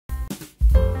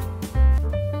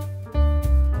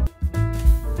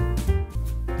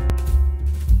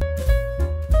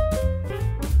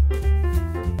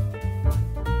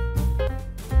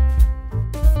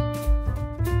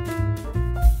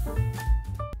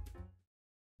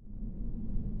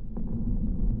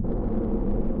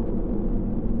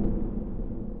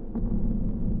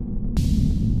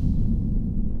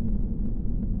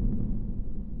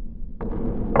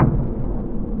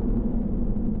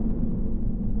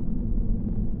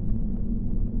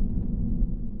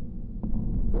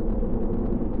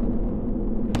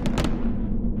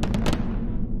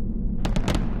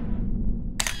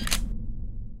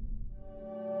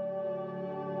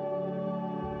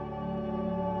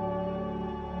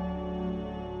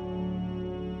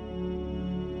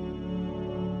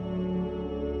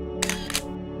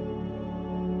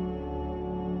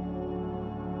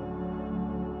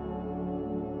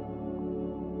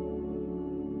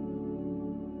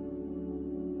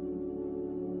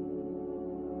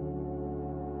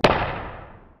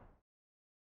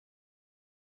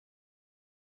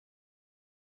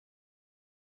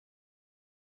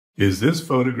Is this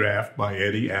photograph by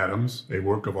Eddie Adams a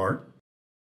work of art?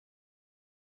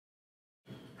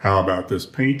 How about this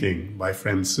painting by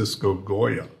Francisco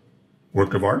Goya?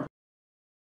 Work of art?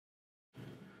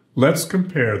 Let's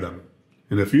compare them.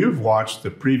 And if you have watched the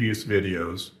previous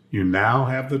videos, you now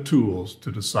have the tools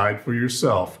to decide for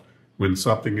yourself when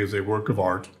something is a work of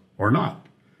art or not.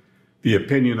 The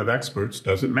opinion of experts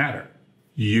doesn't matter.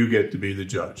 You get to be the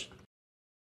judge.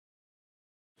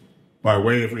 By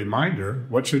way of reminder,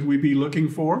 what should we be looking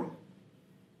for?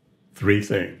 3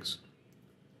 things.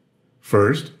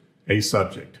 First, a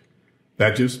subject.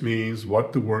 That just means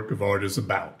what the work of art is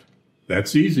about.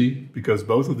 That's easy because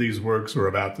both of these works are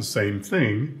about the same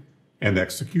thing and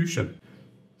execution.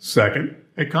 Second,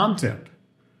 a content.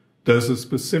 Does the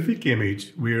specific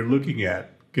image we are looking at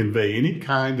convey any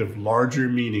kind of larger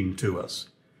meaning to us?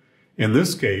 In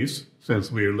this case,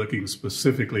 since we are looking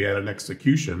specifically at an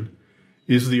execution,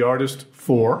 is the artist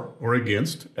for or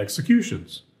against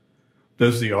executions?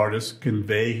 Does the artist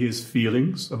convey his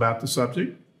feelings about the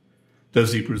subject?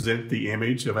 Does he present the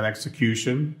image of an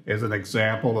execution as an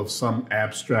example of some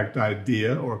abstract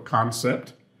idea or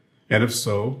concept? And if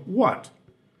so, what?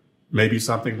 Maybe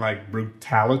something like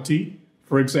brutality,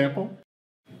 for example?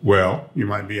 Well, you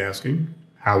might be asking,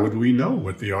 how would we know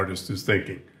what the artist is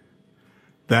thinking?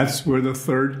 That's where the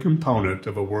third component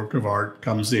of a work of art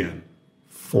comes in,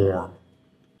 form.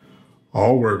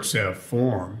 All works have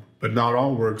form, but not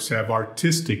all works have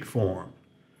artistic form.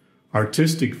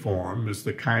 Artistic form is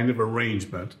the kind of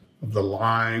arrangement of the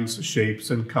lines, shapes,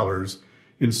 and colors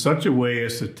in such a way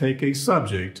as to take a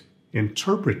subject,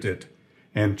 interpret it,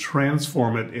 and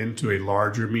transform it into a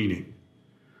larger meaning.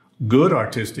 Good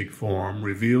artistic form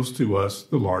reveals to us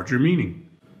the larger meaning.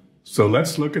 So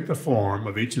let's look at the form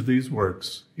of each of these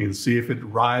works and see if it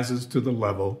rises to the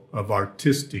level of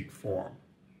artistic form.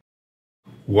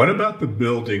 What about the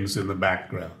buildings in the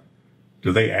background?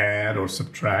 Do they add or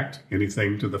subtract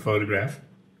anything to the photograph?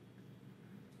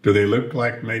 Do they look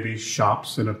like maybe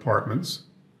shops and apartments?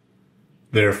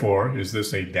 Therefore, is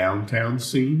this a downtown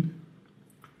scene?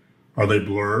 Are they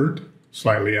blurred,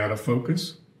 slightly out of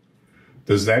focus?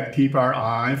 Does that keep our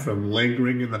eye from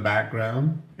lingering in the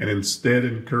background and instead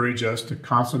encourage us to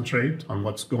concentrate on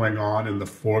what's going on in the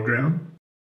foreground?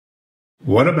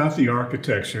 What about the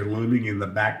architecture looming in the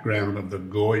background of the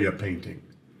Goya painting?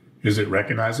 Is it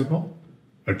recognizable?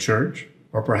 A church?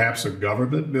 Or perhaps a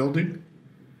government building?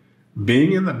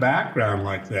 Being in the background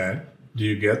like that, do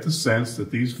you get the sense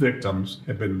that these victims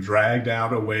have been dragged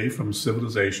out away from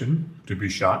civilization to be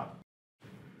shot?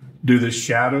 Do the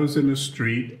shadows in the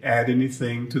street add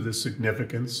anything to the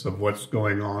significance of what's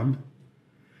going on?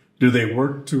 Do they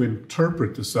work to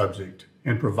interpret the subject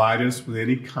and provide us with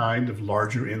any kind of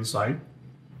larger insight?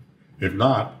 If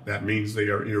not, that means they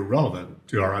are irrelevant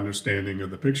to our understanding of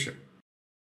the picture.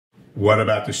 What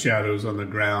about the shadows on the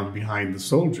ground behind the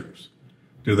soldiers?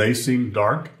 Do they seem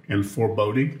dark and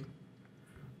foreboding?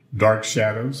 Dark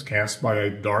shadows cast by a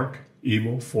dark,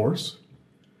 evil force?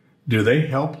 Do they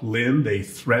help lend a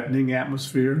threatening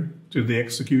atmosphere to the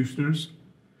executioners?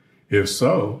 If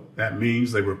so, that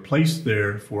means they were placed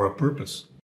there for a purpose.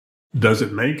 Does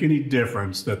it make any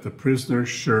difference that the prisoner's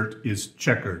shirt is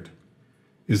checkered?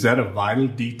 Is that a vital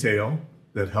detail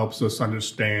that helps us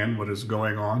understand what is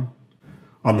going on?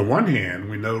 On the one hand,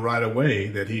 we know right away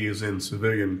that he is in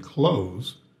civilian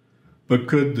clothes, but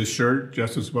could the shirt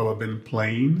just as well have been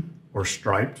plain or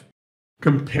striped?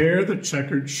 Compare the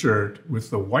checkered shirt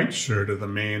with the white shirt of the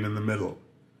man in the middle.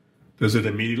 Does it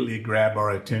immediately grab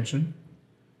our attention?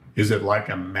 Is it like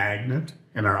a magnet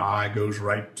and our eye goes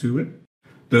right to it?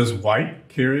 Does white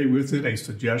carry with it a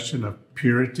suggestion of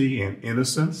purity and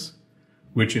innocence,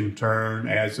 which in turn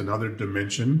adds another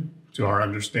dimension to our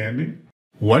understanding?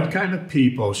 What kind of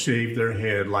people shave their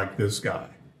head like this guy?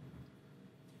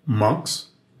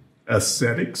 Monks?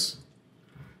 Ascetics?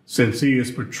 Since he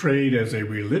is portrayed as a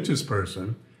religious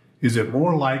person, is it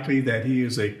more likely that he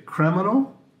is a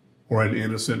criminal or an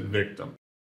innocent victim?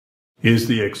 Is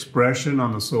the expression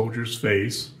on the soldier's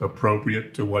face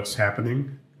appropriate to what's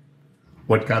happening?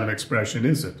 What kind of expression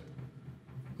is it?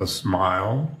 A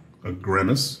smile? A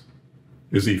grimace?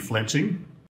 Is he flinching?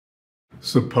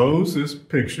 Suppose this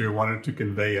picture wanted to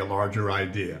convey a larger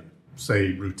idea,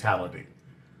 say brutality.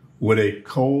 Would a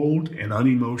cold and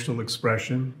unemotional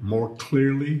expression more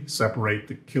clearly separate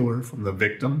the killer from the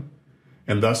victim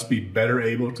and thus be better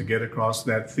able to get across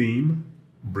that theme,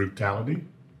 brutality?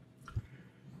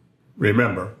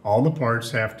 Remember, all the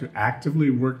parts have to actively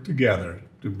work together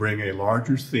to bring a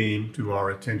larger theme to our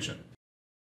attention.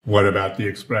 What about the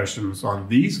expressions on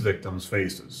these victims'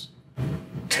 faces?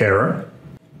 Terror?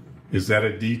 Is that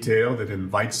a detail that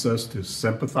invites us to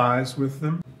sympathize with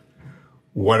them?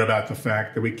 What about the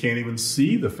fact that we can't even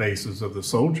see the faces of the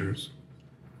soldiers?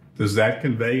 Does that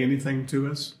convey anything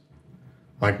to us?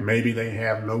 Like maybe they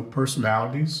have no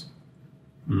personalities?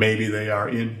 Maybe they are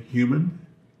inhuman?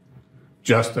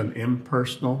 Just an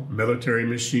impersonal military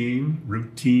machine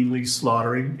routinely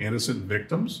slaughtering innocent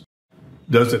victims?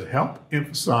 Does it help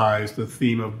emphasize the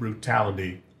theme of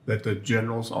brutality that the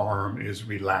general's arm is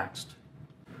relaxed?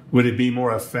 Would it be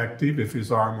more effective if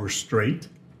his arm were straight,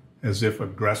 as if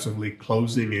aggressively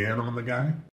closing in on the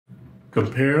guy?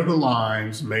 Compare the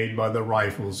lines made by the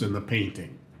rifles in the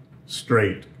painting.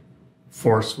 Straight,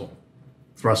 forceful,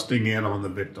 thrusting in on the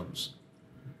victims.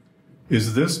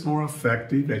 Is this more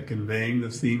effective at conveying the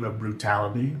theme of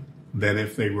brutality than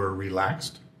if they were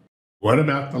relaxed? What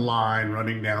about the line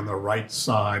running down the right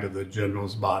side of the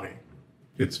general's body?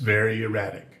 It's very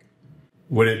erratic.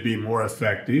 Would it be more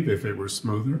effective if it were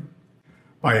smoother?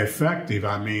 By effective,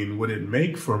 I mean, would it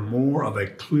make for more of a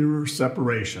clearer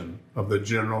separation of the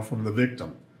general from the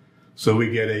victim, so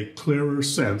we get a clearer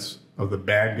sense of the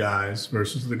bad guys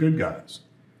versus the good guys?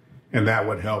 And that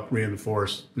would help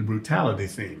reinforce the brutality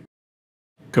theme.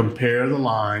 Compare the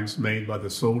lines made by the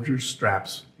soldiers'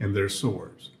 straps and their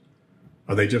swords.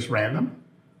 Are they just random?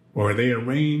 Or are they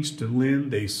arranged to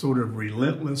lend a sort of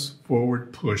relentless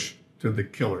forward push to the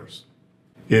killers?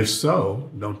 If so,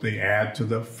 don't they add to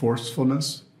the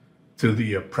forcefulness, to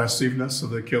the oppressiveness of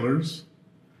the killers?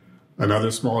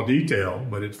 Another small detail,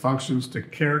 but it functions to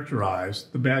characterize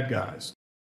the bad guys.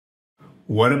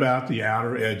 What about the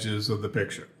outer edges of the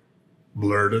picture?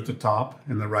 Blurred at the top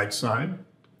and the right side?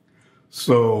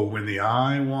 So when the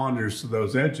eye wanders to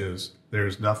those edges,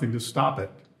 there's nothing to stop it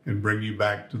and bring you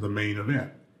back to the main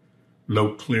event.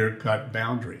 No clear-cut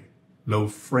boundary, no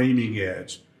framing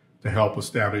edge to help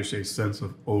establish a sense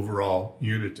of overall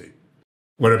unity.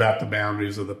 What about the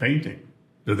boundaries of the painting?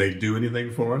 Do they do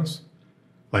anything for us?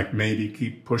 Like maybe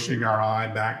keep pushing our eye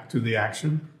back to the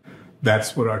action?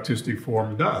 That's what artistic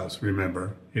form does,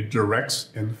 remember. It directs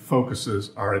and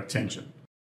focuses our attention.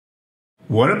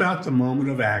 What about the moment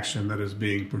of action that is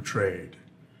being portrayed?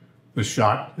 The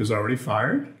shot is already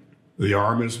fired. The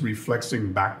arm is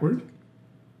reflexing backward.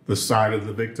 The side of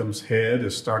the victim's head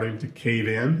is starting to cave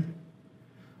in.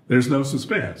 There's no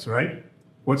suspense, right?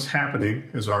 What's happening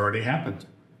has already happened.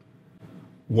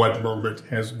 What moment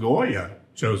has Goya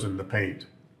chosen to paint?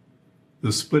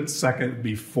 The split second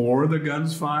before the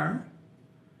guns fire?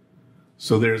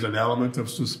 So there's an element of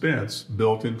suspense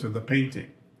built into the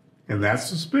painting. And that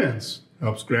suspense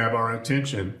helps grab our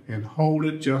attention and hold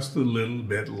it just a little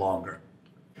bit longer.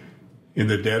 In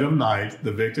the dead of night,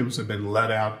 the victims have been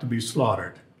let out to be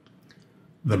slaughtered.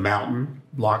 The mountain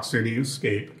blocks any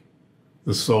escape.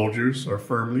 The soldiers are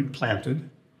firmly planted.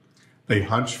 They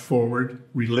hunch forward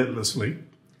relentlessly.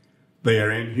 They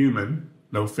are inhuman,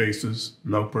 no faces,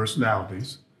 no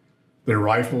personalities. Their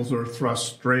rifles are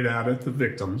thrust straight out at the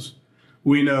victims.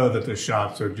 We know that the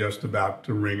shots are just about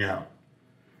to ring out.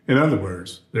 In other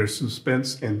words, there's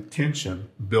suspense and tension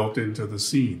built into the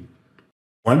scene.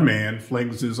 One man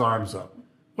flings his arms up.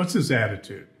 What's his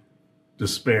attitude?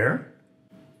 Despair?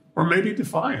 Or maybe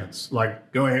defiance,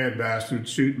 like, go ahead, bastard,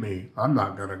 shoot me. I'm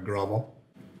not going to grovel.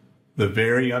 The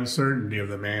very uncertainty of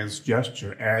the man's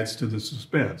gesture adds to the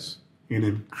suspense and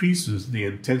increases the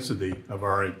intensity of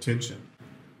our attention.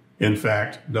 In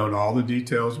fact, don't all the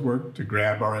details work to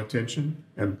grab our attention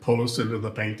and pull us into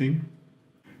the painting?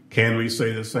 Can we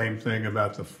say the same thing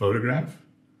about the photograph?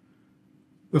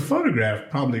 The photograph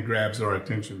probably grabs our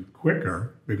attention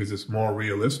quicker because it's more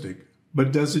realistic,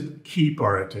 but does it keep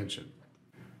our attention?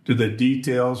 Do the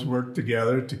details work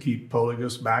together to keep pulling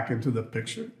us back into the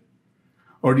picture?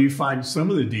 Or do you find some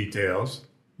of the details,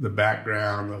 the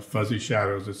background, the fuzzy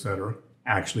shadows, etc.,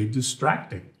 actually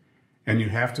distracting, and you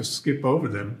have to skip over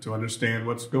them to understand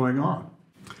what's going on?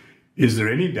 Is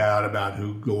there any doubt about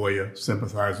who Goya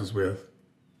sympathizes with?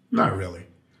 Not really.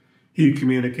 He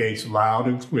communicates loud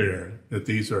and clear that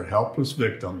these are helpless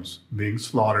victims being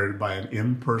slaughtered by an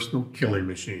impersonal killing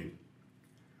machine.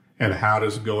 And how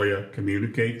does Goya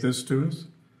communicate this to us?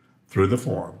 Through the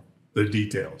form, the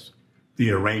details,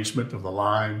 the arrangement of the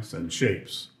lines and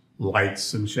shapes,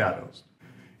 lights and shadows.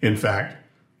 In fact,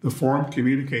 the form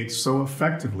communicates so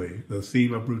effectively the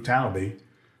theme of brutality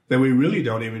that we really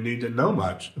don't even need to know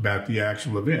much about the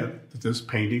actual event that this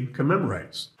painting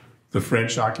commemorates. The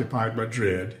French occupied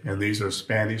Madrid, and these are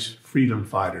Spanish freedom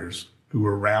fighters who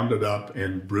were rounded up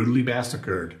and brutally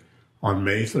massacred on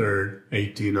May 3rd,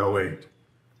 1808.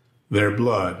 Their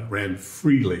blood ran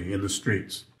freely in the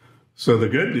streets. So the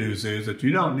good news is that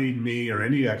you don't need me or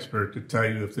any expert to tell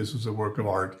you if this is a work of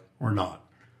art or not.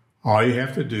 All you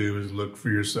have to do is look for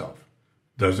yourself.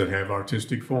 Does it have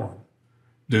artistic form?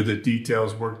 Do the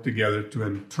details work together to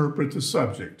interpret the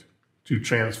subject, to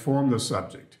transform the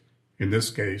subject, in this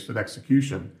case an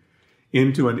execution,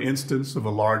 into an instance of a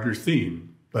larger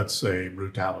theme, let's say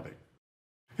brutality?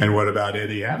 And what about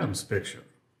Eddie Adams' picture?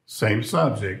 Same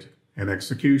subject and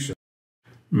execution.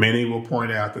 Many will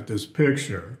point out that this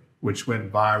picture, which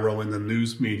went viral in the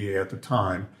news media at the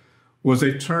time, was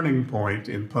a turning point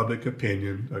in public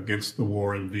opinion against the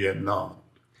war in Vietnam.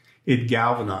 It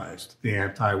galvanized the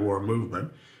anti-war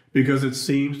movement because it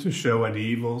seems to show an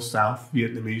evil South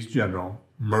Vietnamese general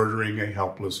murdering a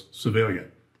helpless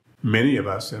civilian. Many of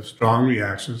us have strong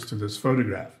reactions to this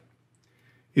photograph.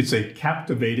 It's a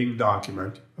captivating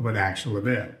document of an actual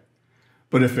event.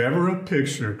 But if ever a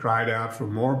picture cried out for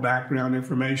more background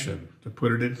information to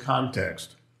put it in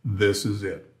context, this is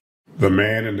it. The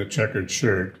man in the checkered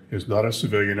shirt is not a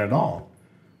civilian at all,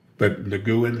 but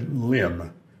Nguyen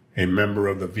Lim, a member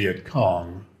of the Viet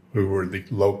Cong, who were the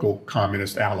local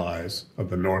communist allies of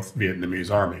the North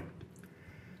Vietnamese Army.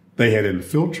 They had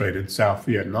infiltrated South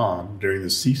Vietnam during the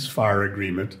ceasefire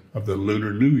agreement of the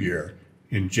Lunar New Year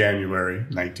in January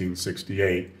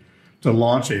 1968 to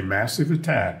launch a massive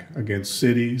attack against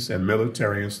cities and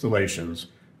military installations,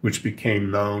 which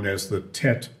became known as the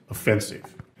Tet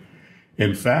Offensive.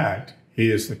 In fact, he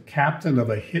is the captain of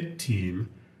a hit team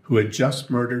who had just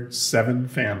murdered 7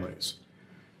 families,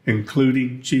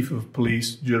 including Chief of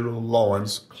Police General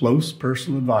Lowen's close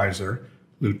personal advisor,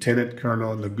 Lieutenant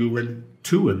Colonel Nguyen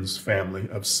Tuan's family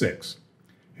of 6.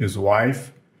 His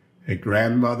wife, a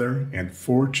grandmother, and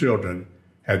 4 children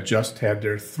had just had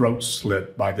their throats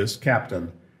slit by this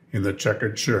captain in the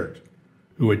checkered shirt,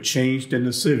 who had changed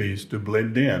into civvies to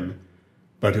blend in,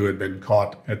 but who had been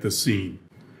caught at the scene.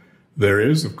 There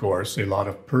is, of course, a lot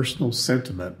of personal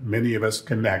sentiment many of us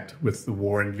connect with the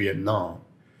war in Vietnam.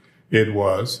 It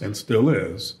was, and still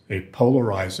is, a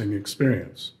polarizing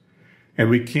experience. And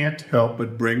we can't help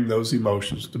but bring those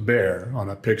emotions to bear on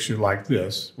a picture like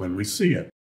this when we see it.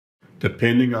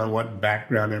 Depending on what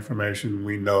background information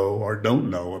we know or don't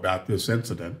know about this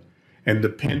incident, and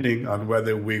depending on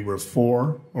whether we were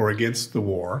for or against the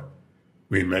war,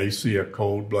 we may see a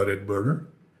cold-blooded murder.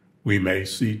 We may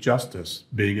see justice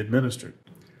being administered.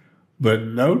 But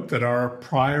note that our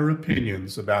prior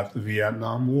opinions about the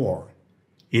Vietnam War,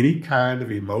 any kind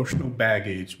of emotional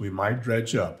baggage we might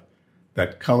dredge up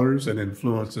that colors and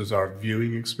influences our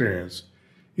viewing experience,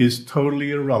 is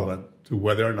totally irrelevant to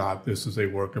whether or not this is a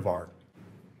work of art.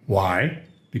 Why?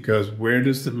 Because where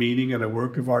does the meaning in a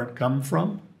work of art come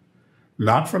from?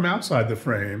 Not from outside the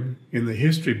frame in the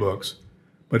history books,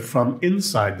 but from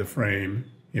inside the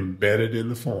frame, embedded in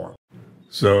the form.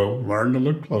 So learn to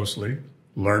look closely,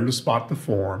 learn to spot the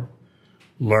form,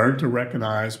 learn to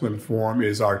recognize when form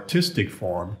is artistic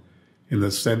form in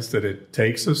the sense that it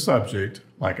takes a subject,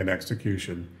 like an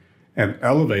execution, and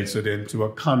elevates it into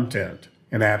a content,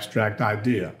 an abstract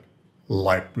idea,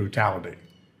 like brutality.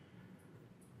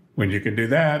 When you can do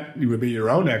that, you will be your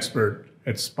own expert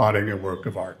at spotting a work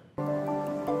of art.